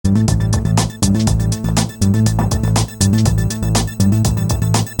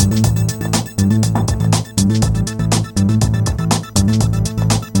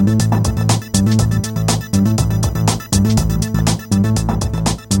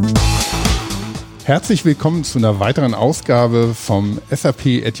Herzlich willkommen zu einer weiteren Ausgabe vom SAP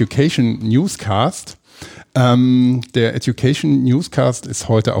Education Newscast. Der Education Newscast ist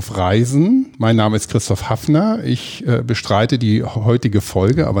heute auf Reisen. Mein Name ist Christoph Hafner. Ich bestreite die heutige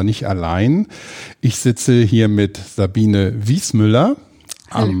Folge, aber nicht allein. Ich sitze hier mit Sabine Wiesm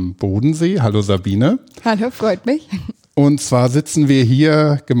am Bodensee. Hallo Sabine. Hallo, freut mich. Und zwar sitzen wir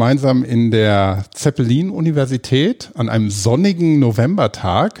hier gemeinsam in der Zeppelin-Universität an einem sonnigen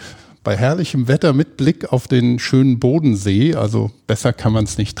Novembertag bei herrlichem Wetter mit Blick auf den schönen Bodensee. Also besser kann man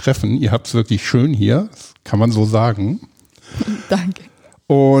es nicht treffen. Ihr habt es wirklich schön hier, das kann man so sagen. Danke.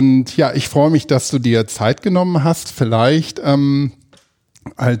 Und ja, ich freue mich, dass du dir Zeit genommen hast. Vielleicht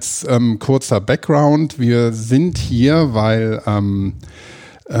als kurzer Background. Wir sind hier, weil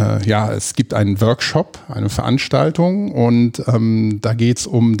es gibt einen Workshop, eine Veranstaltung und da geht es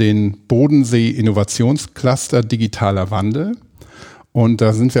um den Bodensee Innovationscluster Digitaler Wandel. Und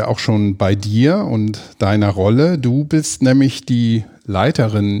da sind wir auch schon bei dir und deiner Rolle. Du bist nämlich die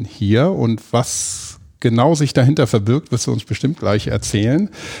Leiterin hier und was genau sich dahinter verbirgt, wirst du uns bestimmt gleich erzählen.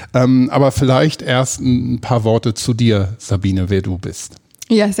 Aber vielleicht erst ein paar Worte zu dir, Sabine, wer du bist.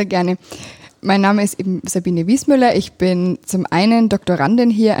 Ja, sehr gerne. Mein Name ist eben Sabine Wiesm. Ich bin zum einen Doktorandin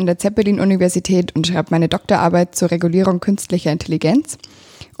hier an der Zeppelin-Universität und schreibe meine Doktorarbeit zur Regulierung künstlicher Intelligenz.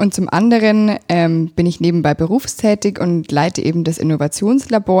 Und zum anderen bin ich nebenbei berufstätig und leite eben das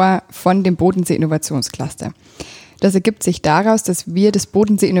Innovationslabor von dem Bodensee Innovationscluster. Das ergibt sich daraus, dass wir das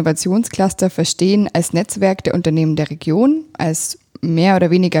Bodensee Innovationscluster verstehen als Netzwerk der Unternehmen der Region, als mehr oder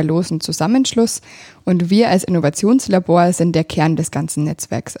weniger losen Zusammenschluss. Und wir als Innovationslabor sind der Kern des ganzen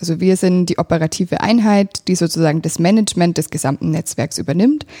Netzwerks. Also wir sind die operative Einheit, die sozusagen das Management des gesamten Netzwerks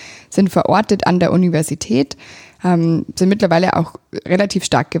übernimmt, sind verortet an der Universität, sind mittlerweile auch relativ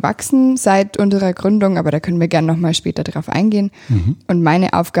stark gewachsen seit unserer Gründung, aber da können wir gerne nochmal später drauf eingehen. Und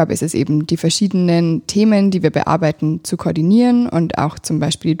meine Aufgabe ist es eben, die verschiedenen Themen, die wir bearbeiten, zu koordinieren und auch zum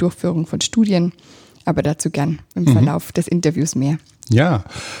Beispiel die Durchführung von Studien, aber dazu gern im Verlauf des Interviews mehr. Ja,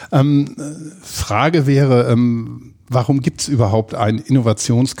 Frage wäre, warum gibt es überhaupt ein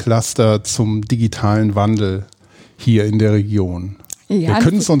Innovationscluster zum digitalen Wandel hier in der Region? Ja, wir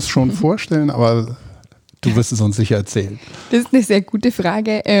können es uns schon vorstellen, aber du wirst es uns sicher erzählen. Das ist eine sehr gute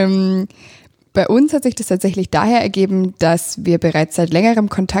Frage. Bei uns hat sich das tatsächlich daher ergeben, dass wir bereits seit längerem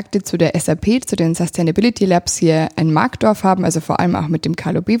Kontakte zu der SAP, zu den Sustainability Labs hier in Markdorf haben, also vor allem auch mit dem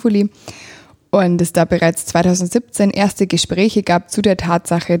Carlo Bevoli. Und es da bereits 2017 erste Gespräche gab zu der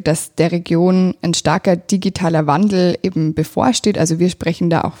Tatsache, dass der Region ein starker digitaler Wandel eben bevorsteht. Also wir sprechen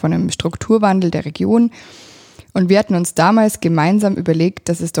da auch von einem Strukturwandel der Region. Und wir hatten uns damals gemeinsam überlegt,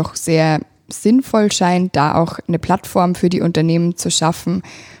 dass es doch sehr sinnvoll scheint, da auch eine Plattform für die Unternehmen zu schaffen,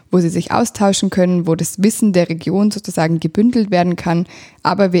 wo sie sich austauschen können, wo das Wissen der Region sozusagen gebündelt werden kann,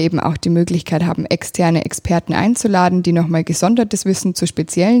 aber wir eben auch die Möglichkeit haben, externe Experten einzuladen, die nochmal gesondertes Wissen zu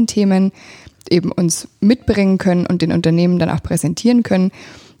speziellen Themen eben uns mitbringen können und den Unternehmen dann auch präsentieren können.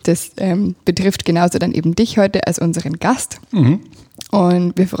 Das betrifft genauso dann eben dich heute als unseren Gast.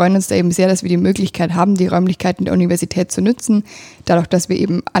 Und wir freuen uns da eben sehr, dass wir die Möglichkeit haben, die Räumlichkeiten der Universität zu nutzen. Dadurch, dass wir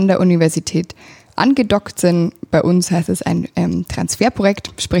eben an der Universität angedockt sind. Bei uns heißt es ein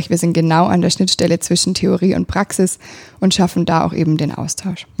Transferprojekt, sprich wir sind genau an der Schnittstelle zwischen Theorie und Praxis und schaffen da auch eben den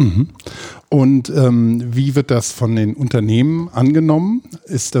Austausch. Und wie wird das von den Unternehmen angenommen?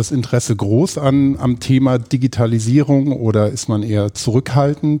 Ist das Interesse groß am Thema Digitalisierung oder ist man eher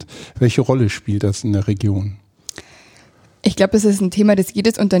zurückhaltend? Welche Rolle spielt das in der Region? Ich glaube, es ist ein Thema, das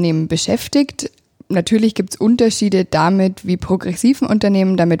jedes Unternehmen beschäftigt. Natürlich gibt es Unterschiede damit, wie progressiv ein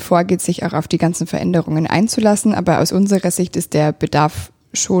Unternehmen damit vorgeht, sich auch auf die ganzen Veränderungen einzulassen. Aber aus unserer Sicht ist der Bedarf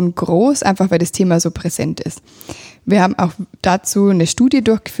schon groß, einfach weil das Thema so präsent ist. Wir haben auch dazu eine Studie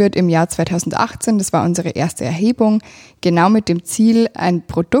durchgeführt im Jahr 2018. Das war unsere erste Erhebung, genau mit dem Ziel, ein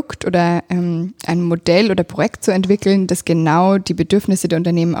Produkt oder ein Modell oder Projekt zu entwickeln, das genau die Bedürfnisse der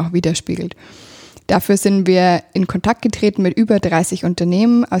Unternehmen auch widerspiegelt. Dafür sind wir in Kontakt getreten mit über 30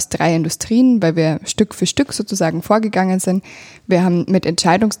 Unternehmen aus 3 Industrien, weil wir Stück für Stück sozusagen vorgegangen sind. Wir haben mit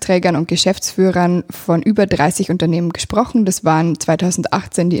Entscheidungsträgern und Geschäftsführern von über 30 Unternehmen gesprochen. Das waren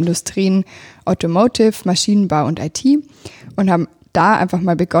 2018 die Industrien Automotive, Maschinenbau und IT und haben da einfach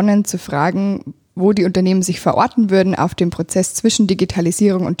mal begonnen zu fragen, wo die Unternehmen sich verorten würden auf dem Prozess zwischen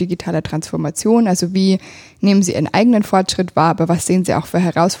Digitalisierung und digitaler Transformation. Also wie nehmen sie ihren eigenen Fortschritt wahr, aber was sehen sie auch für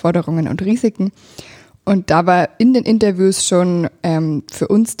Herausforderungen und Risiken? Und da war in den Interviews schon für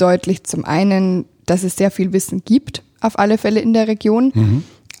uns deutlich zum einen, dass es sehr viel Wissen gibt, auf alle Fälle in der Region,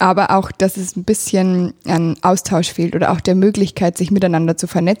 Aber auch, dass es ein bisschen an Austausch fehlt oder auch der Möglichkeit, sich miteinander zu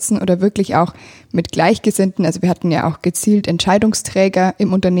vernetzen oder wirklich auch mit Gleichgesinnten. Also wir hatten ja auch gezielt Entscheidungsträger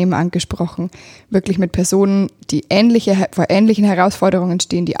im Unternehmen angesprochen, wirklich mit Personen, die vor ähnlichen Herausforderungen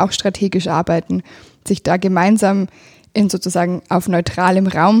stehen, die auch strategisch arbeiten, sich da gemeinsam sozusagen auf neutralem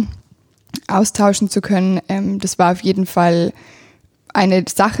Raum austauschen zu können. Das war auf jeden Fall eine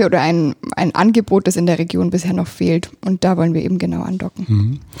Sache oder ein Angebot, das in der Region bisher noch fehlt. Und da wollen wir eben genau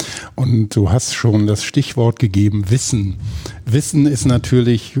andocken. Und du hast schon das Stichwort gegeben, Wissen. Wissen ist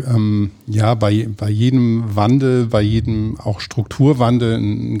natürlich bei jedem Wandel, bei jedem auch Strukturwandel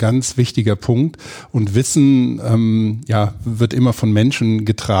ein ganz wichtiger Punkt. Und Wissen wird immer von Menschen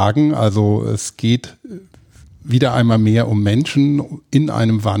getragen. Also es geht wieder einmal mehr um Menschen in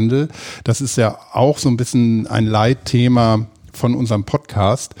einem Wandel. Das ist ja auch so ein bisschen ein Leitthema von unserem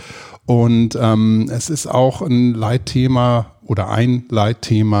Podcast. Und es ist auch ein Leitthema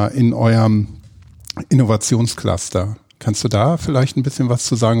in eurem Innovationscluster. Kannst du da vielleicht ein bisschen was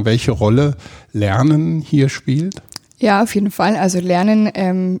zu sagen, welche Rolle Lernen hier spielt? Ja, auf jeden Fall. Also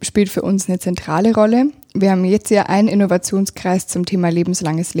Lernen spielt für uns eine zentrale Rolle. Wir haben jetzt ja einen Innovationskreis zum Thema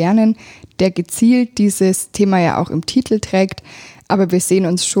lebenslanges Lernen, der gezielt dieses Thema ja auch im Titel trägt. Aber wir sehen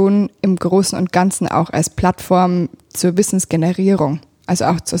uns schon im Großen und Ganzen auch als Plattform zur Wissensgenerierung. Also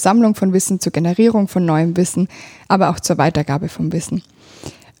auch zur Sammlung von Wissen, zur Generierung von neuem Wissen, aber auch zur Weitergabe von Wissen.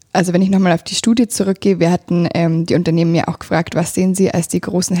 Also wenn ich nochmal auf die Studie zurückgehe, wir hatten die Unternehmen ja auch gefragt, was sehen sie als die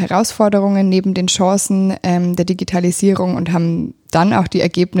großen Herausforderungen neben den Chancen der Digitalisierung und haben dann auch die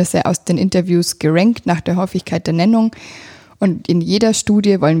Ergebnisse aus den Interviews gerankt nach der Häufigkeit der Nennung. Und in jeder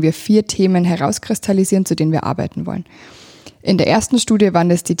Studie wollen wir 4 Themen herauskristallisieren, zu denen wir arbeiten wollen. In der ersten Studie waren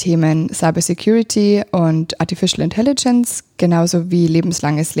das die Themen Cybersecurity und Artificial Intelligence, genauso wie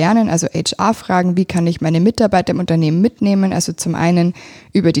lebenslanges Lernen, also HR-Fragen, wie kann ich meine Mitarbeiter im Unternehmen mitnehmen, also zum einen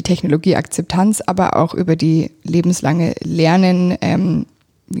über die Technologieakzeptanz, aber auch über die lebenslange Lernen,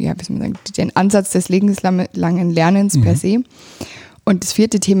 den Ansatz des lebenslangen Lernens per se. Und das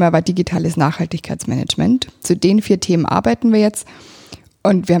 4. Thema war digitales Nachhaltigkeitsmanagement. Zu den 4 Themen arbeiten wir jetzt.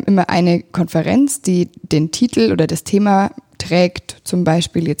 Und wir haben immer eine Konferenz, die den Titel oder das Thema trägt, zum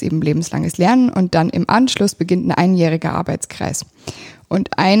Beispiel jetzt eben lebenslanges Lernen, und dann im Anschluss beginnt ein einjähriger Arbeitskreis.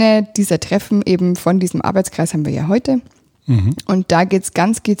 Und eine dieser Treffen eben von diesem Arbeitskreis haben wir ja heute. Und da geht es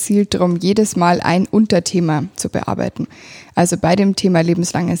ganz gezielt darum, jedes Mal ein Unterthema zu bearbeiten. Also bei dem Thema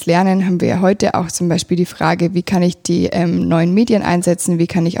lebenslanges Lernen haben wir ja heute auch zum Beispiel die Frage, wie kann ich die neuen Medien einsetzen, wie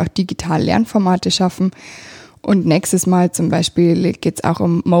kann ich auch digital Lernformate schaffen. Und nächstes Mal zum Beispiel geht es auch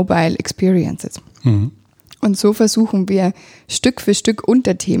um Mobile Experiences. Und so versuchen wir Stück für Stück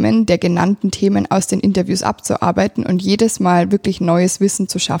Unterthemen der genannten Themen aus den Interviews abzuarbeiten und jedes Mal wirklich neues Wissen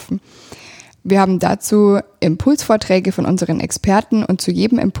zu schaffen. Wir haben dazu Impulsvorträge von unseren Experten und zu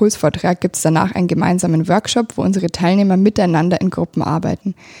jedem Impulsvortrag gibt es danach einen gemeinsamen Workshop, wo unsere Teilnehmer miteinander in Gruppen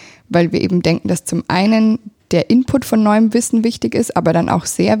arbeiten, weil wir eben denken, dass zum einen der Input von neuem Wissen wichtig ist, aber dann auch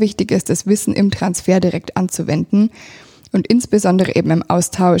sehr wichtig ist, das Wissen im Transfer direkt anzuwenden und insbesondere eben im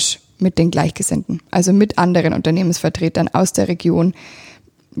Austausch mit den Gleichgesinnten, also mit anderen Unternehmensvertretern aus der Region,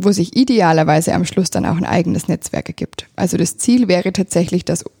 wo sich idealerweise am Schluss dann auch ein eigenes Netzwerk ergibt. Also das Ziel wäre tatsächlich,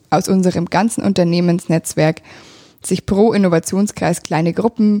 dass aus unserem ganzen Unternehmensnetzwerk sich pro Innovationskreis kleine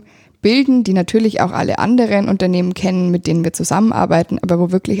Gruppen bilden, die natürlich auch alle anderen Unternehmen kennen, mit denen wir zusammenarbeiten, aber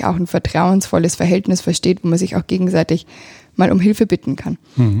wo wirklich auch ein vertrauensvolles Verhältnis besteht, wo man sich auch gegenseitig mal um Hilfe bitten kann.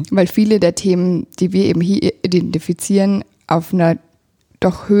 Weil viele der Themen, die wir eben hier identifizieren, auf einer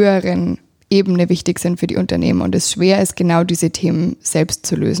doch höheren Ebene wichtig sind für die Unternehmen und es schwer ist, genau diese Themen selbst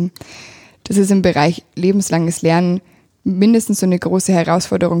zu lösen. Das ist im Bereich lebenslanges Lernen mindestens so eine große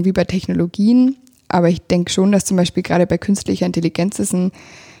Herausforderung wie bei Technologien, aber ich denke schon, dass zum Beispiel gerade bei künstlicher Intelligenz es ein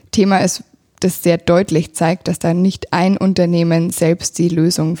Thema ist, das sehr deutlich zeigt, dass da nicht ein Unternehmen selbst die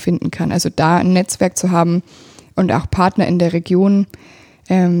Lösung finden kann. Also da ein Netzwerk zu haben und auch Partner in der Region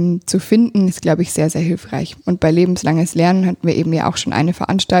zu finden, ist, glaube ich, sehr, sehr hilfreich. Und bei lebenslanges Lernen hatten wir eben ja auch schon eine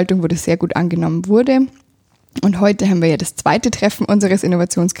Veranstaltung, wo das sehr gut angenommen wurde. Und heute haben wir ja das 2. Treffen unseres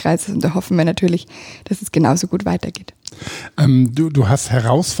Innovationskreises und da hoffen wir natürlich, dass es genauso gut weitergeht. Du hast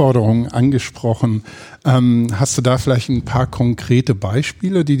Herausforderungen angesprochen. Hast du da vielleicht ein paar konkrete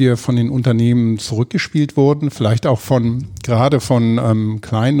Beispiele, die dir von den Unternehmen zurückgespielt wurden? Vielleicht auch gerade von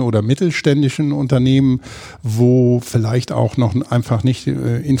kleinen oder mittelständischen Unternehmen, wo vielleicht auch noch einfach nicht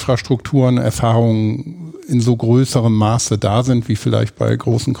Infrastrukturen, Erfahrungen in so größerem Maße da sind, wie vielleicht bei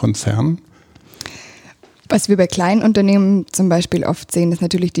großen Konzernen? Was wir bei kleinen Unternehmen zum Beispiel oft sehen, ist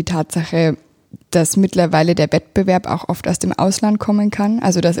natürlich die Tatsache, dass mittlerweile der Wettbewerb auch oft aus dem Ausland kommen kann.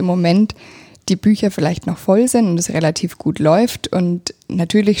 Also dass im Moment die Bücher vielleicht noch voll sind und es relativ gut läuft und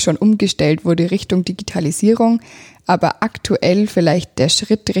natürlich schon umgestellt wurde Richtung Digitalisierung, aber aktuell vielleicht der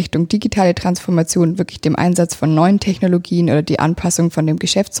Schritt Richtung digitale Transformation, wirklich dem Einsatz von neuen Technologien oder die Anpassung von dem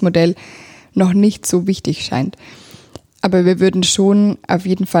Geschäftsmodell noch nicht so wichtig scheint. Aber wir würden schon auf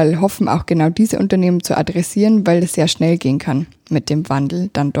jeden Fall hoffen, auch genau diese Unternehmen zu adressieren, weil es sehr schnell gehen kann mit dem Wandel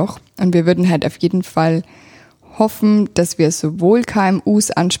dann doch. Und wir würden halt auf jeden Fall hoffen, dass wir sowohl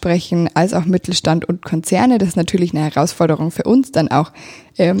KMUs ansprechen, als auch Mittelstand und Konzerne. Das ist natürlich eine Herausforderung für uns, dann auch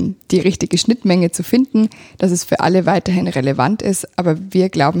die richtige Schnittmenge zu finden, dass es für alle weiterhin relevant ist. Aber wir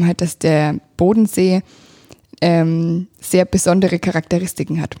glauben halt, dass der Bodensee sehr besondere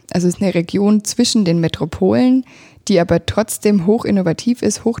Charakteristiken hat. Also es ist eine Region zwischen den Metropolen, die aber trotzdem hoch innovativ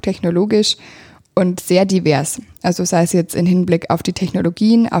ist, hochtechnologisch und sehr divers. Also sei es jetzt im Hinblick auf die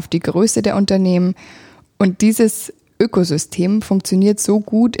Technologien, auf die Größe der Unternehmen. Und dieses Ökosystem funktioniert so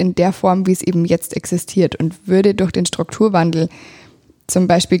gut in der Form, wie es eben jetzt existiert und würde durch den Strukturwandel zum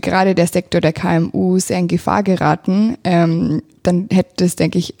Beispiel gerade der Sektor der KMU sehr in Gefahr geraten, dann hätte es,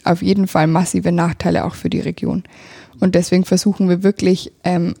 denke ich, auf jeden Fall massive Nachteile auch für die Region. Und deswegen versuchen wir wirklich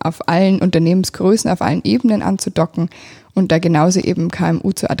auf allen Unternehmensgrößen, auf allen Ebenen anzudocken und da genauso eben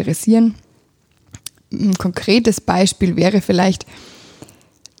KMU zu adressieren. Ein konkretes Beispiel wäre vielleicht,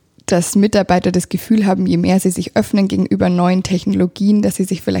 dass Mitarbeiter das Gefühl haben, je mehr sie sich öffnen gegenüber neuen Technologien, dass sie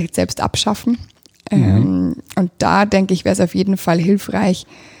sich vielleicht selbst abschaffen. Und da, denke ich, wäre es auf jeden Fall hilfreich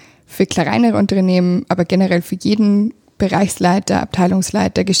für kleinere Unternehmen, aber generell für jeden Bereichsleiter,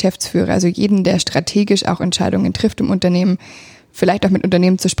 Abteilungsleiter, Geschäftsführer, also jeden, der strategisch auch Entscheidungen trifft im Unternehmen, vielleicht auch mit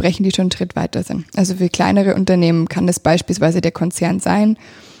Unternehmen zu sprechen, die schon einen Schritt weiter sind. Also für kleinere Unternehmen kann das beispielsweise der Konzern sein,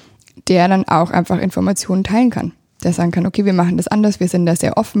 der dann auch einfach Informationen teilen kann. Der sagen kann, okay, wir machen das anders, wir sind da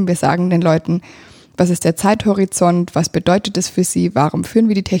sehr offen, wir sagen den Leuten, was ist der Zeithorizont, was bedeutet das für sie, warum führen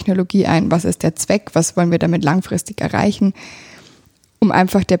wir die Technologie ein, was ist der Zweck, was wollen wir damit langfristig erreichen, um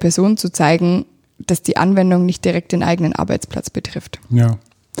einfach der Person zu zeigen, dass die Anwendung nicht direkt den eigenen Arbeitsplatz betrifft. Ja.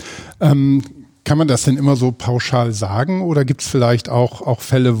 Kann man das denn immer so pauschal sagen oder gibt es vielleicht auch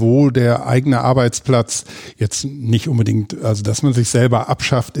Fälle, wo der eigene Arbeitsplatz jetzt nicht unbedingt, also dass man sich selber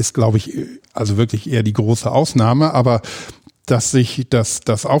abschafft, ist, glaube ich, also wirklich eher die große Ausnahme, aber dass sich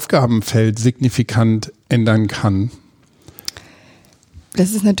das Aufgabenfeld signifikant ändern kann?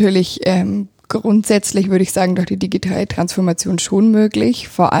 Das ist natürlich grundsätzlich, würde ich sagen, durch die digitale Transformation schon möglich,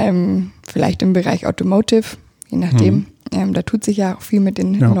 vor allem vielleicht im Bereich Automotive, je nachdem. Da tut sich ja auch viel mit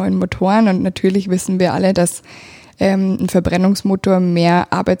den neuen Motoren und natürlich wissen wir alle, dass ein Verbrennungsmotor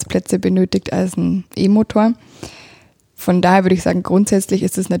mehr Arbeitsplätze benötigt als ein E-Motor. Von daher würde ich sagen, grundsätzlich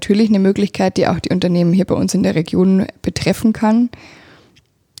ist es natürlich eine Möglichkeit, die auch die Unternehmen hier bei uns in der Region betreffen kann.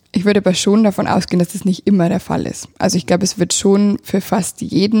 Ich würde aber schon davon ausgehen, dass das nicht immer der Fall ist. Also ich glaube, es wird schon für fast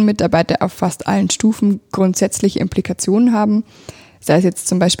jeden Mitarbeiter auf fast allen Stufen grundsätzliche Implikationen haben. Sei es jetzt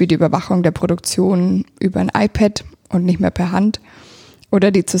zum Beispiel die Überwachung der Produktion über ein iPad und nicht mehr per Hand oder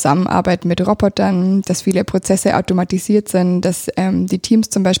die Zusammenarbeit mit Robotern, dass viele Prozesse automatisiert sind, dass die Teams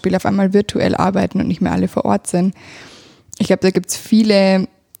zum Beispiel auf einmal virtuell arbeiten und nicht mehr alle vor Ort sind. Ich glaube, da gibt es viele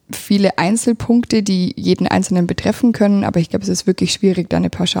Einzelpunkte, die jeden Einzelnen betreffen können, aber ich glaube, es ist wirklich schwierig, da eine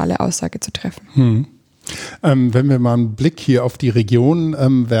pauschale Aussage zu treffen. Wenn wir mal einen Blick hier auf die Region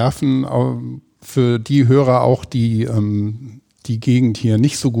werfen, für die Hörer auch, die die Gegend hier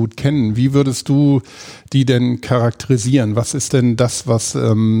nicht so gut kennen, wie würdest du die denn charakterisieren? Was ist denn das, was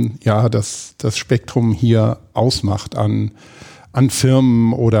das Spektrum hier ausmacht an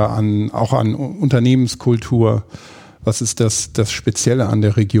Firmen oder auch an Unternehmenskultur? Was ist das Spezielle an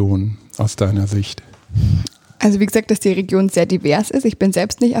der Region aus deiner Sicht? Also wie gesagt, dass die Region sehr divers ist. Ich bin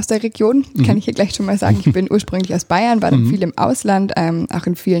selbst nicht aus der Region, kann ich hier gleich schon mal sagen. Ich bin ursprünglich aus Bayern, war dann viel im Ausland, auch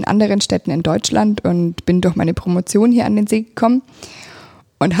in vielen anderen Städten in Deutschland und bin durch meine Promotion hier an den See gekommen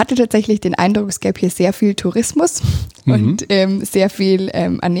und hatte tatsächlich den Eindruck, es gäbe hier sehr viel Tourismus und sehr viel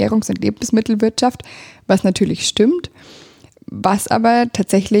Ernährungs- und Lebensmittelwirtschaft, was natürlich stimmt. Was aber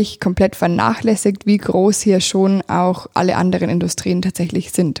tatsächlich komplett vernachlässigt, wie groß hier schon auch alle anderen Industrien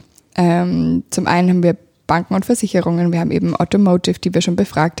tatsächlich sind. Zum einen haben wir Banken und Versicherungen, wir haben eben Automotive, die wir schon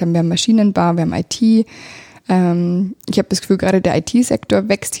befragt haben, wir haben Maschinenbau, wir haben IT. Ich habe das Gefühl, gerade der IT-Sektor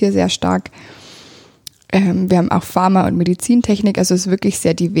wächst hier sehr stark. Wir haben auch Pharma- und Medizintechnik, also es ist wirklich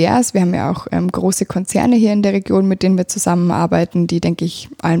sehr divers. Wir haben ja auch große Konzerne hier in der Region, mit denen wir zusammenarbeiten, die, denke ich,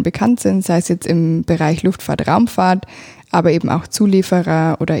 allen bekannt sind, sei es jetzt im Bereich Luftfahrt, Raumfahrt, aber eben auch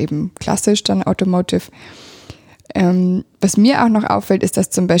Zulieferer oder eben klassisch dann Automotive. Was mir auch noch auffällt, ist, dass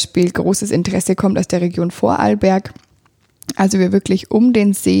zum Beispiel großes Interesse kommt aus der Region Vorarlberg. Also wir wirklich um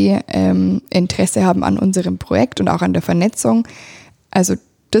den See Interesse haben an unserem Projekt und auch an der Vernetzung. Also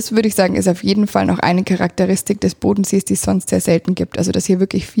das würde ich sagen, ist auf jeden Fall noch eine Charakteristik des Bodensees, die es sonst sehr selten gibt. Also dass hier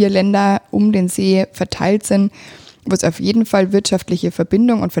wirklich 4 Länder um den See verteilt sind, wo es auf jeden Fall wirtschaftliche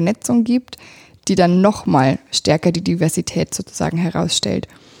Verbindung und Vernetzung gibt, die dann nochmal stärker die Diversität sozusagen herausstellt.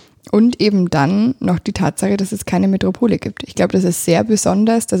 Und eben dann noch die Tatsache, dass es keine Metropole gibt. Ich glaube, das ist sehr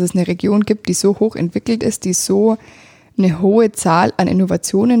besonders, dass es eine Region gibt, die so hoch entwickelt ist, die so eine hohe Zahl an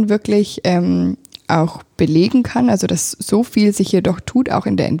Innovationen wirklich auch belegen kann. Also dass so viel sich hier doch tut, auch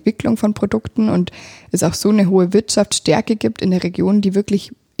in der Entwicklung von Produkten und es auch so eine hohe Wirtschaftsstärke gibt in der Region, die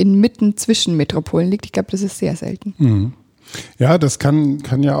wirklich inmitten zwischen Metropolen liegt. Ich glaube, das ist sehr selten. Mhm. Ja, das kann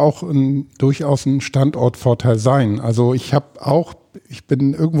ja auch durchaus ein Standortvorteil sein. Also ich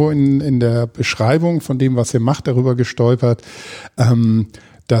bin irgendwo in der Beschreibung von dem, was ihr macht, darüber gestolpert,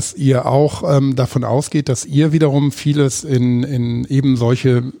 dass ihr auch davon ausgeht, dass ihr wiederum vieles in eben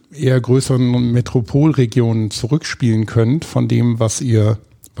solche eher größeren Metropolregionen zurückspielen könnt von dem, was ihr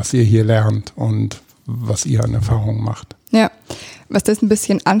hier lernt und was ihr an Erfahrungen macht. Ja, was das ein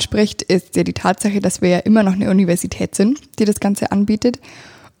bisschen anspricht, ist ja die Tatsache, dass wir ja immer noch eine Universität sind, die das Ganze anbietet.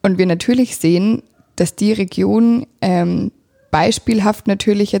 Und wir natürlich sehen, dass die Region beispielhaft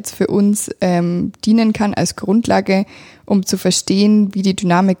natürlich jetzt für uns dienen kann als Grundlage, um zu verstehen, wie die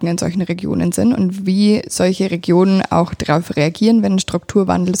Dynamiken in solchen Regionen sind und wie solche Regionen auch darauf reagieren, wenn ein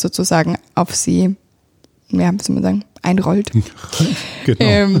Strukturwandel sozusagen auf sie, ja, wie soll man sagen, einrollt.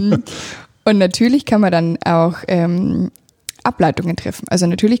 Genau. Und natürlich kann man dann auch Ableitungen treffen. Also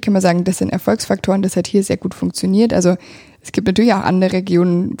natürlich kann man sagen, das sind Erfolgsfaktoren, das hat hier sehr gut funktioniert. Also es gibt natürlich auch andere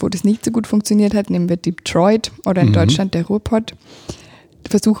Regionen, wo das nicht so gut funktioniert hat. Nehmen wir Detroit oder in Deutschland der Ruhrpott.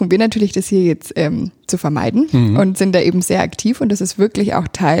 Versuchen wir natürlich, das hier jetzt zu vermeiden und sind da eben sehr aktiv. Und das ist wirklich auch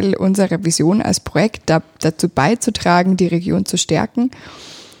Teil unserer Vision als Projekt, dazu beizutragen, die Region zu stärken.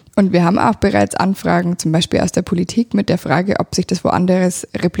 Und wir haben auch bereits Anfragen, zum Beispiel aus der Politik, mit der Frage, ob sich das woanders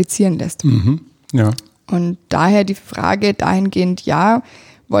replizieren lässt. Mhm. Ja. Und daher die Frage dahingehend, ja,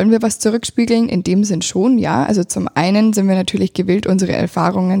 wollen wir was zurückspiegeln? In dem Sinn schon, ja. Also zum einen sind wir natürlich gewillt, unsere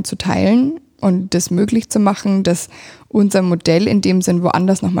Erfahrungen zu teilen und das möglich zu machen, dass unser Modell in dem Sinn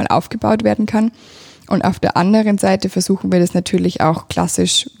woanders nochmal aufgebaut werden kann. Und auf der anderen Seite versuchen wir das natürlich auch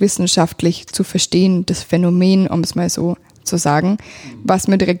klassisch wissenschaftlich zu verstehen, das Phänomen, um es mal so zu sagen, was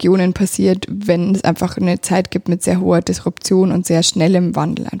mit Regionen passiert, wenn es einfach eine Zeit gibt mit sehr hoher Disruption und sehr schnellem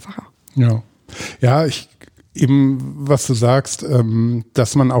Wandel einfach auch. Ja. Ja, eben, was du sagst,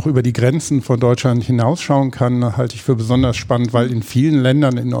 dass man auch über die Grenzen von Deutschland hinausschauen kann, halte ich für besonders spannend, weil in vielen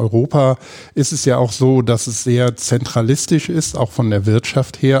Ländern in Europa ist es ja auch so, dass es sehr zentralistisch ist, auch von der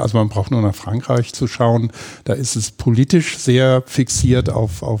Wirtschaft her. Also man braucht nur nach Frankreich zu schauen. Da ist es politisch sehr fixiert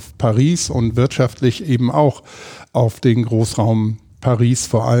auf Paris und wirtschaftlich eben auch auf den Großraum Paris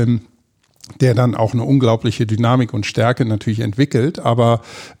vor allem, der dann auch eine unglaubliche Dynamik und Stärke natürlich entwickelt, aber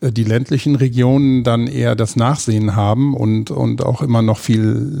die ländlichen Regionen dann eher das Nachsehen haben und auch immer noch viel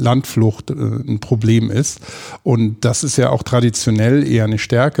Landflucht ein Problem ist. Und das ist ja auch traditionell eher eine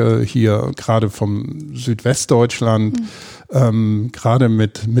Stärke hier, gerade vom Südwestdeutschland, gerade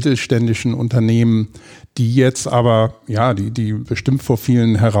mit mittelständischen Unternehmen, die jetzt aber, ja, die bestimmt vor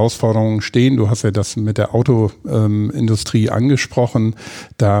vielen Herausforderungen stehen. Du hast ja das mit der Autoindustrie angesprochen.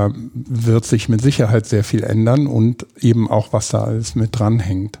 Da wird sich mit Sicherheit sehr viel ändern und eben auch, was da alles mit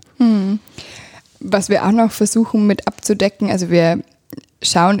dranhängt. Was wir auch noch versuchen mit abzudecken, also wir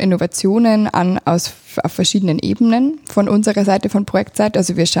schauen Innovationen an auf verschiedenen Ebenen von unserer Seite, von Projektseite.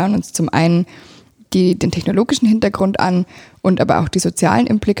 Also wir schauen uns zum einen den technologischen Hintergrund an und aber auch die sozialen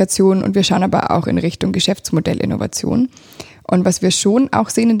Implikationen und wir schauen aber auch in Richtung Geschäftsmodellinnovation. Und was wir schon auch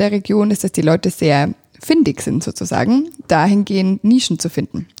sehen in der Region ist, dass die Leute sehr findig sind sozusagen, dahingehend Nischen zu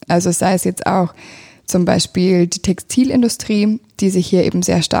finden. Also sei es jetzt auch zum Beispiel die Textilindustrie, die sich hier eben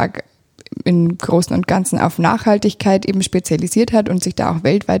sehr stark im Großen und Ganzen auf Nachhaltigkeit eben spezialisiert hat und sich da auch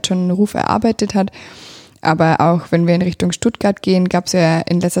weltweit schon einen Ruf erarbeitet hat. Aber auch wenn wir in Richtung Stuttgart gehen, gab es ja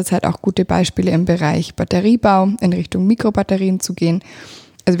in letzter Zeit auch gute Beispiele im Bereich Batteriebau, in Richtung Mikrobatterien zu gehen.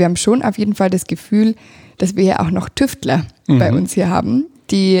 Also wir haben schon auf jeden Fall das Gefühl, dass wir ja auch noch Tüftler bei uns hier haben,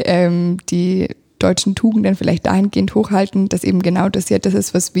 die die deutschen Tugenden vielleicht dahingehend hochhalten, dass eben genau das ja das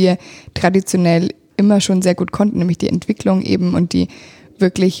ist, was wir traditionell immer schon sehr gut konnten, nämlich die Entwicklung eben und die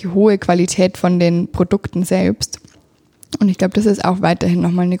wirklich hohe Qualität von den Produkten selbst. Und ich glaube, das ist auch weiterhin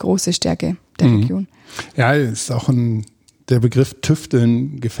nochmal eine große Stärke der Region. Ja, ist auch der Begriff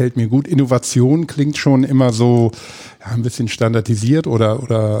Tüfteln gefällt mir gut. Innovation klingt schon immer so ein bisschen standardisiert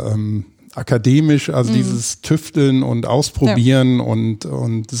oder akademisch, also dieses Tüfteln und Ausprobieren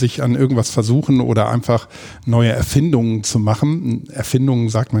und sich an irgendwas versuchen oder einfach neue Erfindungen zu machen. Erfindungen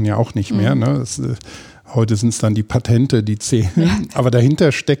sagt man ja auch nicht mehr, ne? Das, Heute sind es dann die Patente, die zählen. Ja. Aber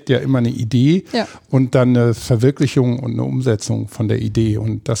dahinter steckt ja immer eine Idee und dann eine Verwirklichung und eine Umsetzung von der Idee.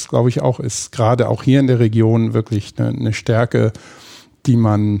 Und das, glaube ich, auch ist gerade auch hier in der Region wirklich eine Stärke, die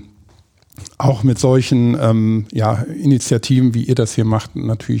man auch mit solchen Initiativen, wie ihr das hier macht,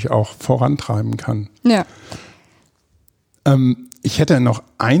 natürlich auch vorantreiben kann. Ja. Ich hätte noch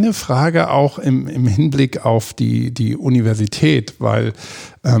eine Frage auch im Hinblick auf die Universität, weil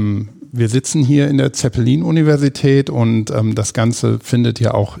wir sitzen hier in der Zeppelin-Universität und das Ganze findet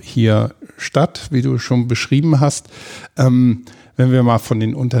ja auch hier statt, wie du schon beschrieben hast. Wenn wir mal von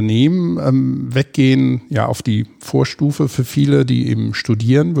den Unternehmen weggehen, ja auf die Vorstufe für viele, die eben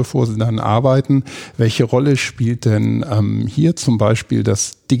studieren, bevor sie dann arbeiten, welche Rolle spielt denn hier zum Beispiel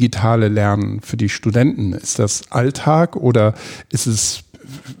das digitale Lernen für die Studenten? Ist das Alltag oder ist es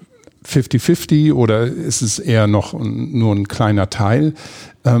 50-50 oder ist es eher noch nur ein kleiner Teil?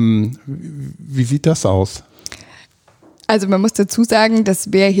 Wie sieht das aus? Also man muss dazu sagen,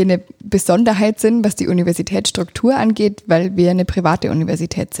 dass wir hier eine Besonderheit sind, was die Universitätsstruktur angeht, weil wir eine private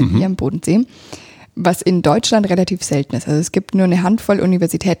Universität sind hier am Bodensee, was in Deutschland relativ selten ist. Also es gibt nur eine Handvoll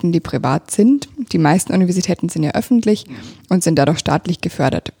Universitäten, die privat sind. Die meisten Universitäten sind ja öffentlich und sind dadurch staatlich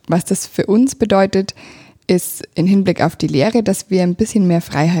gefördert. Was das für uns bedeutet, ist im Hinblick auf die Lehre, dass wir ein bisschen mehr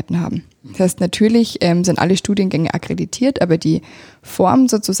Freiheiten haben. Das heißt, natürlich sind alle Studiengänge akkreditiert, aber die Form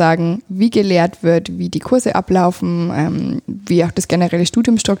sozusagen, wie gelehrt wird, wie die Kurse ablaufen, wie auch das generelle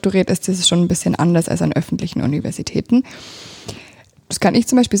Studium strukturiert ist, das ist schon ein bisschen anders als an öffentlichen Universitäten. Das kann ich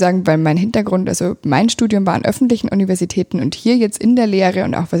zum Beispiel sagen, weil mein Hintergrund, also mein Studium war an öffentlichen Universitäten und hier jetzt in der Lehre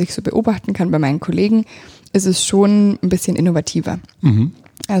und auch was ich so beobachten kann bei meinen Kollegen, ist es schon ein bisschen innovativer. Mhm.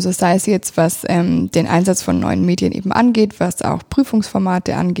 Also sei es jetzt, was den Einsatz von neuen Medien eben angeht, was auch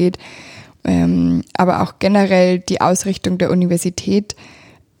Prüfungsformate angeht, aber auch generell die Ausrichtung der Universität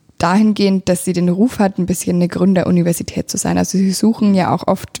dahingehend, dass sie den Ruf hat, ein bisschen eine Gründeruniversität zu sein. Also sie suchen ja auch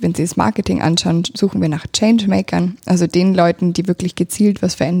oft, wenn sie das Marketing anschauen, suchen wir nach Changemakern, also den Leuten, die wirklich gezielt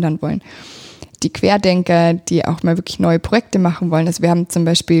was verändern wollen. Die Querdenker, die auch mal wirklich neue Projekte machen wollen. Also wir haben zum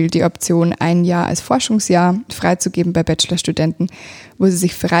Beispiel die Option, ein Jahr als Forschungsjahr freizugeben bei Bachelorstudenten, wo sie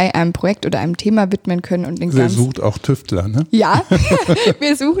sich frei einem Projekt oder einem Thema widmen können. Und Ihr sucht auch Tüftler, ne? Ja,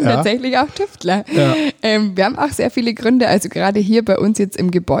 wir suchen tatsächlich auch Tüftler. Ja. Wir haben auch sehr viele Gründe. Also gerade hier bei uns jetzt im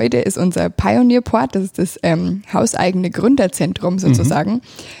Gebäude ist unser Pioneer Port, das ist das hauseigene Gründerzentrum sozusagen,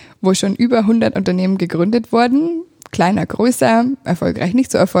 wo schon über 100 Unternehmen gegründet wurden. Kleiner, größer, erfolgreich, nicht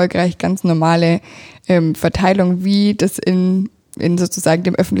so erfolgreich, ganz normale Verteilung, wie das in sozusagen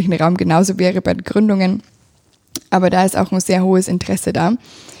dem öffentlichen Raum genauso wäre bei den Gründungen. Aber da ist auch ein sehr hohes Interesse da.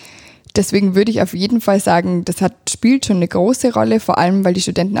 Deswegen würde ich auf jeden Fall sagen, das spielt schon eine große Rolle, vor allem, weil die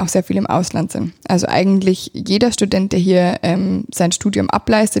Studenten auch sehr viel im Ausland sind. Also eigentlich jeder Student, der hier sein Studium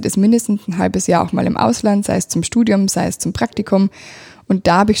ableistet, ist mindestens ein halbes Jahr auch mal im Ausland, sei es zum Studium, sei es zum Praktikum. Und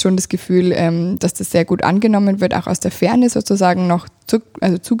da habe ich schon das Gefühl, dass das sehr gut angenommen wird, auch aus der Ferne sozusagen noch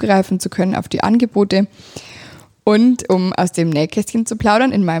zugreifen zu können auf die Angebote. Und um aus dem Nähkästchen zu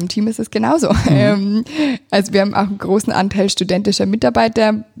plaudern, in meinem Team ist es genauso. Also wir haben auch einen großen Anteil studentischer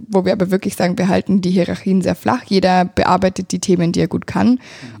Mitarbeiter, wo wir aber wirklich sagen, wir halten die Hierarchien sehr flach. Jeder bearbeitet die Themen, die er gut kann.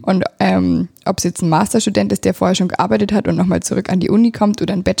 Und ob es jetzt ein Masterstudent ist, der vorher schon gearbeitet hat und nochmal zurück an die Uni kommt,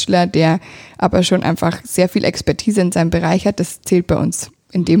 oder ein Bachelor, der aber schon einfach sehr viel Expertise in seinem Bereich hat, das zählt bei uns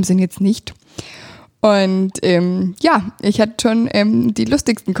in dem Sinn jetzt nicht. Und ich hatte schon die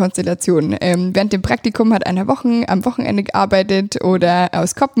lustigsten Konstellationen. Während dem Praktikum hat einer am Wochenende gearbeitet oder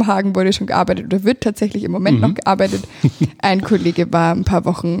aus Kopenhagen wurde schon gearbeitet oder wird tatsächlich im Moment noch gearbeitet. Ein Kollege war ein paar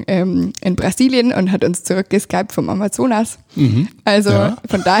Wochen in Brasilien und hat uns zurückgeskypt vom Amazonas. Also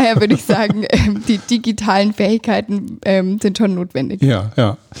von daher würde ich sagen, die digitalen Fähigkeiten sind schon notwendig.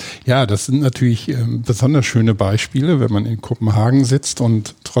 Ja, das sind natürlich besonders schöne Beispiele, wenn man in Kopenhagen sitzt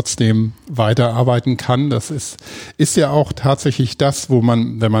und trotzdem weiterarbeiten kann. Das ist ja auch tatsächlich das, wo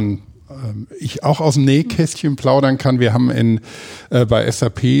man, ich auch aus dem Nähkästchen plaudern kann. Wir haben bei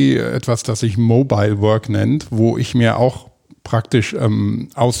SAP etwas, das sich Mobile Work nennt, wo ich mir auch praktisch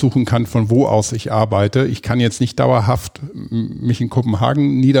aussuchen kann, von wo aus ich arbeite. Ich kann jetzt nicht dauerhaft mich in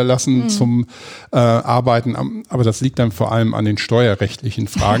Kopenhagen niederlassen zum Arbeiten, aber das liegt dann vor allem an den steuerrechtlichen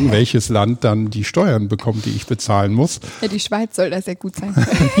Fragen, welches Land dann die Steuern bekommt, die ich bezahlen muss. Ja, die Schweiz soll da sehr gut sein.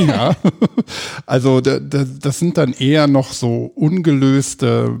 Ja, also das sind dann eher noch so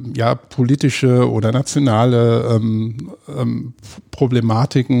ungelöste, politische oder nationale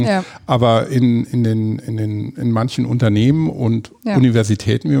Problematiken, aber in manchen Unternehmen und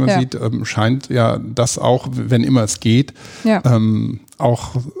Universitäten, wie man sieht, scheint ja das auch, wenn immer es geht,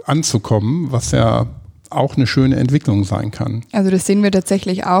 auch anzukommen, was ja auch eine schöne Entwicklung sein kann. Also das sehen wir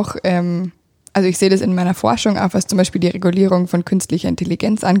tatsächlich auch also ich sehe das in meiner Forschung auch, was zum Beispiel die Regulierung von künstlicher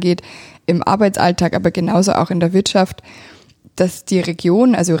Intelligenz angeht, im Arbeitsalltag, aber genauso auch in der Wirtschaft, dass die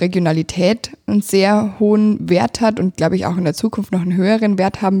Region, also Regionalität, einen sehr hohen Wert hat und glaube ich auch in der Zukunft noch einen höheren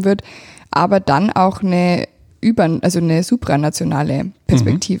Wert haben wird, aber dann auch eine supranationale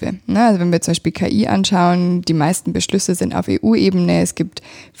Perspektive. Also wenn wir zum Beispiel KI anschauen, die meisten Beschlüsse sind auf EU-Ebene, es gibt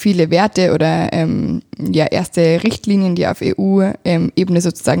viele Werte oder erste Richtlinien, die auf EU-Ebene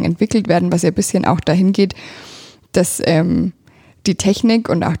sozusagen entwickelt werden, was ja ein bisschen auch dahin geht, dass die Technik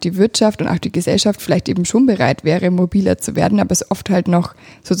und auch die Wirtschaft und auch die Gesellschaft vielleicht eben schon bereit wäre, mobiler zu werden, aber es oft halt noch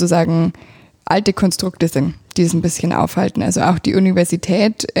sozusagen alte Konstrukte sind, die es ein bisschen aufhalten. Also auch die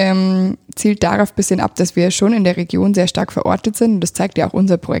Universität zielt darauf ein bisschen ab, dass wir schon in der Region sehr stark verortet sind. Und das zeigt ja auch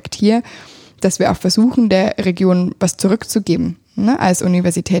unser Projekt hier, dass wir auch versuchen, der Region was zurückzugeben. Ne? Als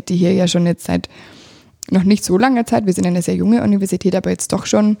Universität, die hier ja schon jetzt seit noch nicht so langer Zeit, wir sind eine sehr junge Universität, aber jetzt doch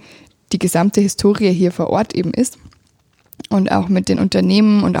schon die gesamte Historie hier vor Ort eben ist und auch mit den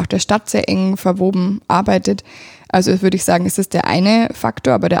Unternehmen und auch der Stadt sehr eng verwoben arbeitet. Also würde ich sagen, ist das der eine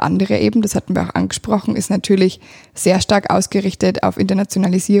Faktor, aber der andere eben, das hatten wir auch angesprochen, ist natürlich sehr stark ausgerichtet auf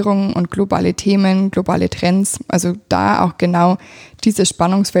Internationalisierung und globale Themen, globale Trends. Also da auch genau dieses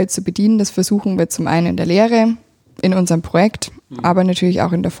Spannungsfeld zu bedienen, das versuchen wir zum einen in der Lehre, in unserem Projekt, aber natürlich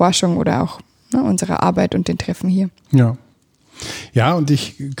auch in der Forschung oder auch unserer Arbeit und den Treffen hier. Ja, und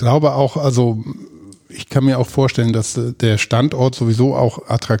ich glaube auch, also ich kann mir auch vorstellen, dass der Standort sowieso auch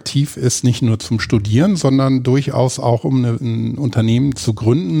attraktiv ist, nicht nur zum Studieren, sondern durchaus auch, um ein Unternehmen zu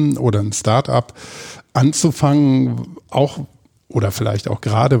gründen oder ein Start-up anzufangen, auch oder vielleicht auch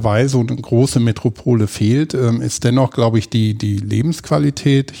gerade weil so eine große Metropole fehlt, ist dennoch, glaube ich, die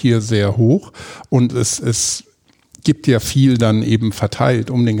Lebensqualität hier sehr hoch und es gibt ja viel dann eben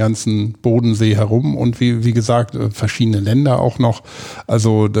verteilt um den ganzen Bodensee herum und wie gesagt, verschiedene Länder auch noch.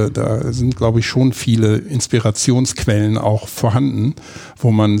 Also da sind, glaube ich, schon viele Inspirationsquellen auch vorhanden,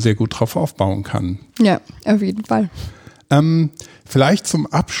 wo man sehr gut drauf aufbauen kann. Ja, auf jeden Fall. Vielleicht zum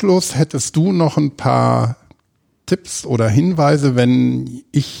Abschluss hättest du noch ein paar Tipps oder Hinweise, wenn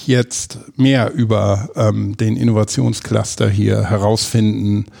ich jetzt mehr über den Innovationscluster hier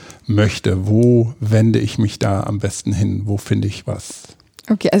herausfinden möchte. Wo wende ich mich da am besten hin? Wo finde ich was?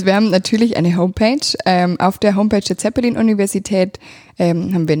 Okay, also wir haben natürlich eine Homepage. Auf der Homepage der Zeppelin-Universität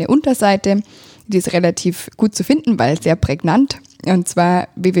haben wir eine Unterseite, die ist relativ gut zu finden, weil sehr prägnant. Und zwar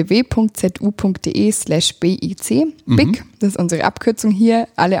www.zu.de/BIC. BIC, das ist unsere Abkürzung hier.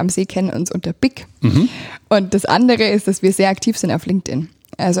 Alle am See kennen uns unter BIC. Und das andere ist, dass wir sehr aktiv sind auf LinkedIn.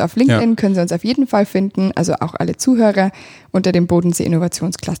 Also auf LinkedIn können Sie uns auf jeden Fall finden, also auch alle Zuhörer unter dem Bodensee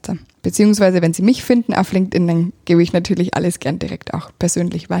Innovationscluster. Beziehungsweise wenn Sie mich finden auf LinkedIn, dann gebe ich natürlich alles gern direkt auch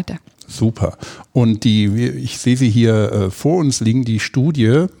persönlich weiter. Super. Und ich sehe sie hier vor uns liegen, die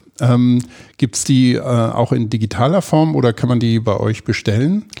Studie. Gibt es die auch in digitaler Form oder kann man die bei euch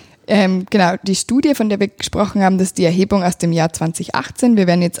bestellen? Genau, die Studie, von der wir gesprochen haben, das ist die Erhebung aus dem Jahr 2018. Wir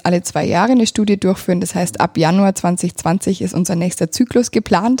werden jetzt alle 2 Jahre eine Studie durchführen. Das heißt, ab Januar 2020 ist unser nächster Zyklus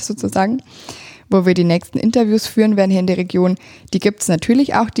geplant sozusagen, wo wir die nächsten Interviews führen werden hier in der Region. Die gibt es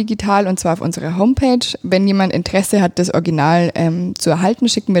natürlich auch digital und zwar auf unserer Homepage. Wenn jemand Interesse hat, das Original zu erhalten,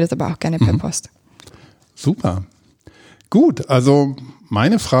 schicken wir das aber auch gerne per Post. Super. Gut, also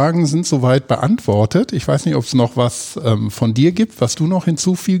meine Fragen sind soweit beantwortet. Ich weiß nicht, ob es noch was von dir gibt, was du noch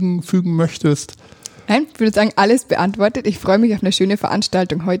hinzufügen möchtest. Nein, ich würde sagen, alles beantwortet. Ich freue mich auf eine schöne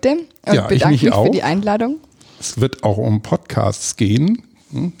Veranstaltung heute und bedanke mich für die Einladung. Es wird auch um Podcasts gehen.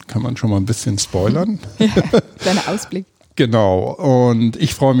 Kann man schon mal ein bisschen spoilern. Ja, kleiner Ausblick. Genau, und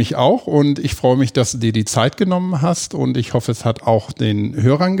ich freue mich auch und ich freue mich, dass du dir die Zeit genommen hast und ich hoffe, es hat auch den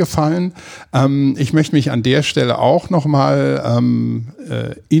Hörern gefallen. Ich möchte mich an der Stelle auch nochmal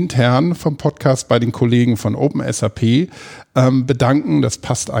intern vom Podcast bei den Kollegen von OpenSAP bedanken. Das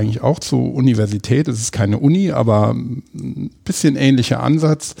passt eigentlich auch zur Universität. Es ist keine Uni, aber ein bisschen ähnlicher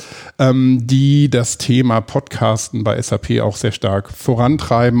Ansatz, die das Thema Podcasten bei SAP auch sehr stark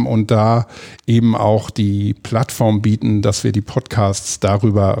vorantreiben und da eben auch die Plattform bieten, dass wir die Podcasts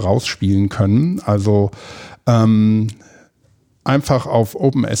darüber rausspielen können. Also einfach auf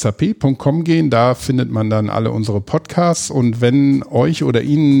opensap.com gehen, da findet man dann alle unsere Podcasts und wenn euch oder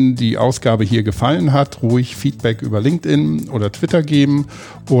Ihnen die Ausgabe hier gefallen hat, ruhig Feedback über LinkedIn oder Twitter geben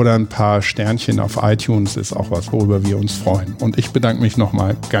oder ein paar Sternchen auf iTunes ist auch was, worüber wir uns freuen. Und ich bedanke mich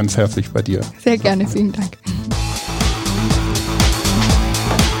nochmal ganz herzlich bei dir. Sehr gerne, vielen Dank.